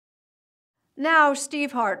Now,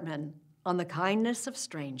 Steve Hartman on the kindness of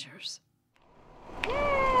strangers.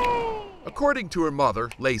 Yay! According to her mother,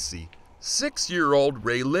 Lacey, 6-year-old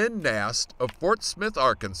Raelynn Nast of Fort Smith,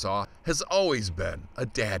 Arkansas, has always been a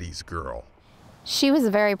daddy's girl. She was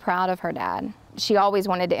very proud of her dad. She always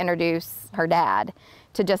wanted to introduce her dad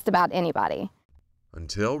to just about anybody.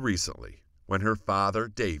 Until recently, when her father,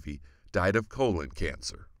 Davey, died of colon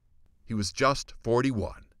cancer. He was just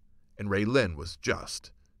 41, and Raelynn was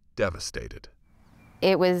just devastated.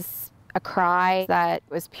 It was a cry that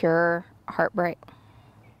was pure heartbreak.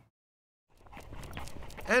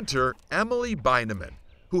 Enter Emily Beineman,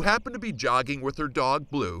 who happened to be jogging with her dog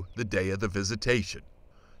Blue the day of the visitation.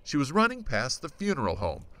 She was running past the funeral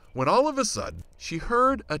home when all of a sudden she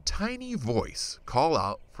heard a tiny voice call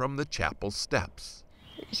out from the chapel steps.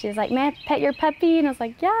 She was like, "May I pet your puppy?" And I was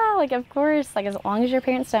like, "Yeah, like of course, like as long as your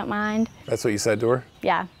parents don't mind." That's what you said to her?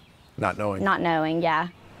 Yeah. Not knowing? Not knowing, yeah.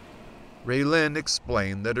 Raelynn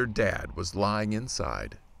explained that her dad was lying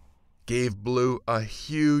inside, gave Blue a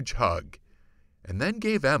huge hug, and then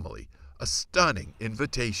gave Emily a stunning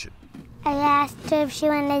invitation. I asked her if she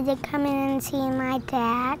wanted to come in and see my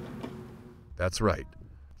dad. That's right.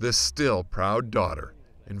 This still proud daughter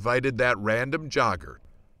invited that random jogger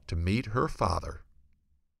to meet her father.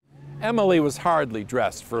 Emily was hardly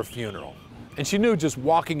dressed for a funeral, and she knew just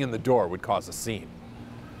walking in the door would cause a scene.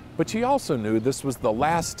 But she also knew this was the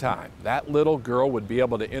last time that little girl would be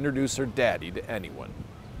able to introduce her daddy to anyone.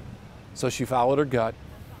 So she followed her gut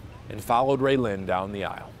and followed Raelynn down the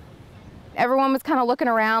aisle. Everyone was kind of looking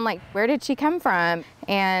around like, where did she come from?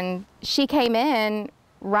 And she came in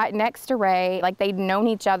right next to Ray, like they'd known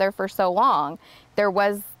each other for so long. There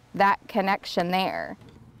was that connection there.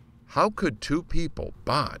 How could two people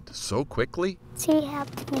bond so quickly? She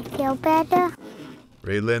helped me feel better.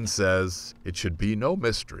 Raelynn says it should be no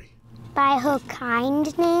mystery. By her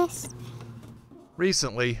kindness.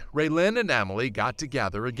 Recently, Raelynn and Emily got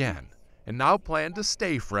together again and now plan to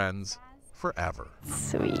stay friends forever.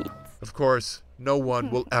 Sweet. Of course, no one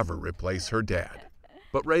will ever replace her dad,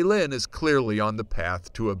 but Raelynn is clearly on the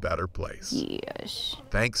path to a better place. Yes.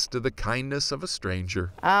 Thanks to the kindness of a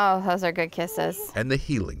stranger Oh, those are good kisses. and the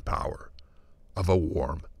healing power of a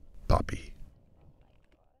warm puppy.